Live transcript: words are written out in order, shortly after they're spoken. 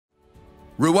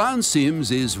Ruan Sims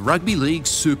is rugby league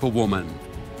superwoman,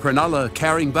 Cronulla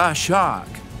Caringbah Shark,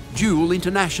 dual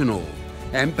international,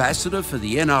 ambassador for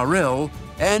the NRL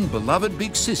and beloved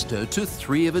big sister to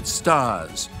 3 of its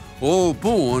stars, all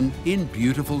born in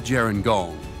beautiful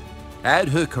Gerringong. Add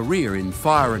her career in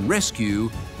fire and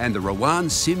rescue and the Ruan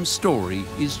Sims story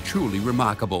is truly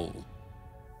remarkable.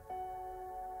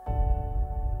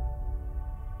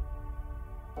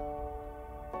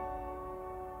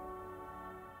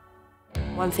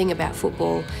 One thing about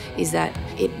football is that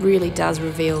it really does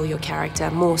reveal your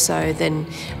character more so than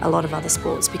a lot of other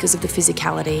sports because of the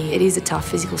physicality. It is a tough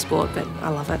physical sport, but I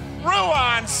love it.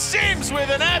 Ruan Sims with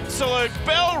an absolute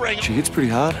bell ring. She hits pretty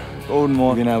hard. I wouldn't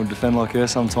mind being able to defend like her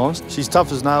sometimes. She's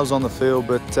tough as nails on the field,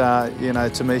 but you know,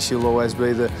 to me she'll always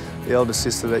be the elder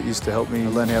sister that used to help me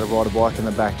learn how to ride a bike in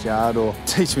the backyard or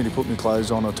teach me to put my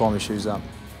clothes on or tie my shoes up.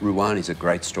 Ruan is a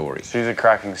great story. She's a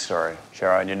cracking story,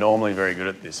 Sherro, and you're normally very good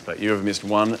at this, but you have missed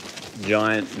one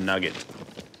giant nugget.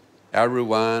 Our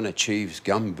Ruan achieves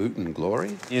gumbootin'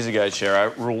 glory. Years ago,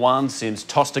 Sherro, Ruan Sims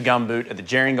tossed a gumboot at the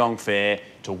Gerringong Fair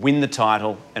to win the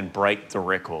title and break the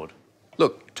record.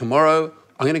 Look, tomorrow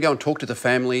I'm going to go and talk to the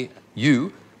family.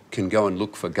 You can go and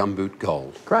look for gumboot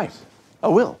gold. Great. I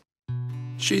will.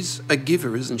 She's a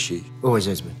giver, isn't she? Always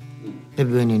has been.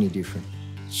 Never been any different.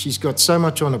 She's got so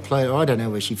much on her plate, I don't know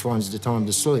where she finds the time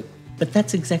to sleep. But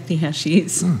that's exactly how she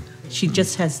is. She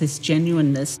just has this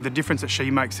genuineness. The difference that she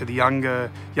makes to the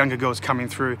younger girls coming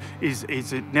through is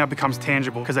it now becomes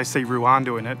tangible because they see Ruan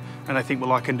doing it and they think,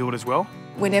 well, I can do it as well.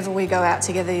 Whenever we go out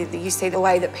together, you see the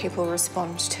way that people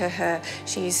respond to her.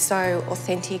 She's so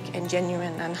authentic and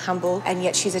genuine and humble, and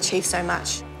yet she's achieved so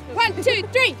much. 1, 2,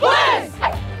 3, Blues!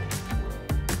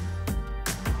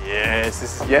 Yes,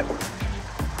 this is, yep.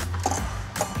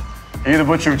 Are you the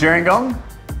butcher of Gerringong?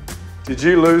 Did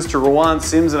you lose to Ruan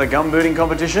Sims in a gumbooting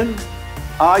competition?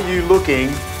 Are you looking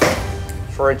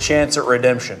for a chance at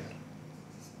redemption?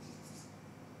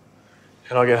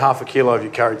 Can I get half a kilo of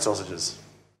your curried sausages?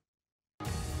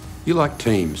 You like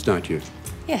teams, don't you?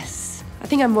 Yes, I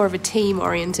think I'm more of a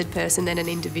team-oriented person than an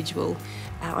individual.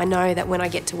 I know that when I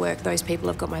get to work, those people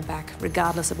have got my back,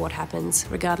 regardless of what happens,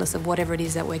 regardless of whatever it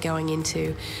is that we're going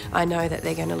into. I know that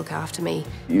they're going to look after me.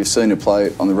 You've seen her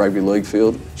play on the rugby league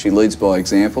field. She leads by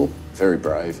example, very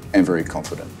brave and very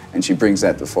confident. And she brings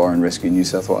that to Fire and Rescue New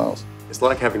South Wales. It's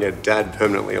like having her dad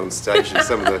permanently on stage and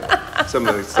some of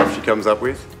the stuff she comes up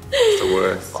with. It's the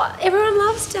worst. Well, everyone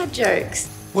loves dad jokes.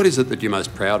 What is it that you're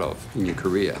most proud of in your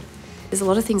career? There's a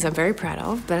lot of things I'm very proud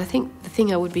of, but I think the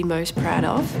thing I would be most proud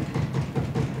of...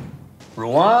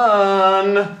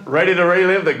 Ruan, ready to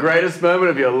relive the greatest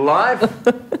moment of your life?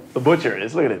 The butcher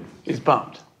is, look at him, he's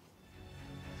pumped.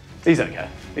 He's okay,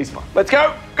 he's fine. Let's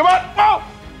go, come on, whoa!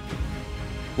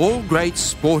 All great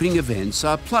sporting events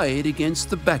are played against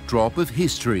the backdrop of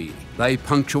history. They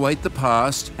punctuate the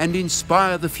past and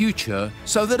inspire the future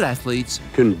so that athletes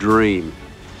can dream.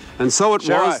 And so it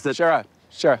was that...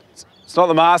 Sherro, it's not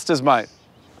the Masters, mate.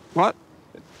 What?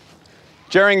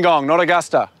 Gerringong, not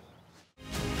Augusta.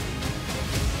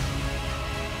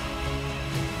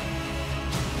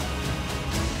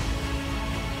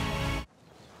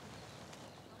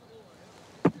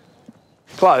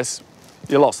 Close.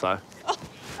 You lost, though.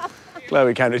 Glad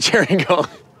we came to Gerringong.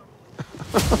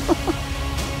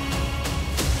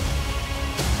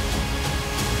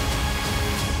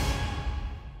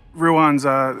 Ruan's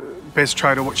best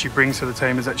trait, or what she brings to the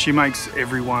team, is that she makes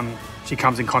everyone she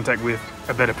comes in contact with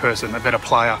a better person, a better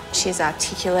player. She's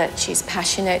articulate, she's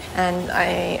passionate, and I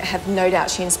have no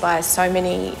doubt she inspires so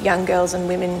many young girls and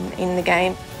women in the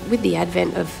game. With the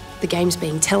advent of the games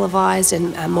being televised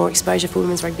and more exposure for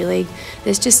women's rugby league,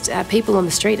 there's just people on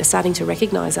the street are starting to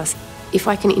recognise us. If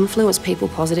I can influence people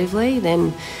positively,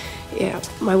 then yeah,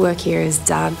 my work here is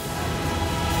done.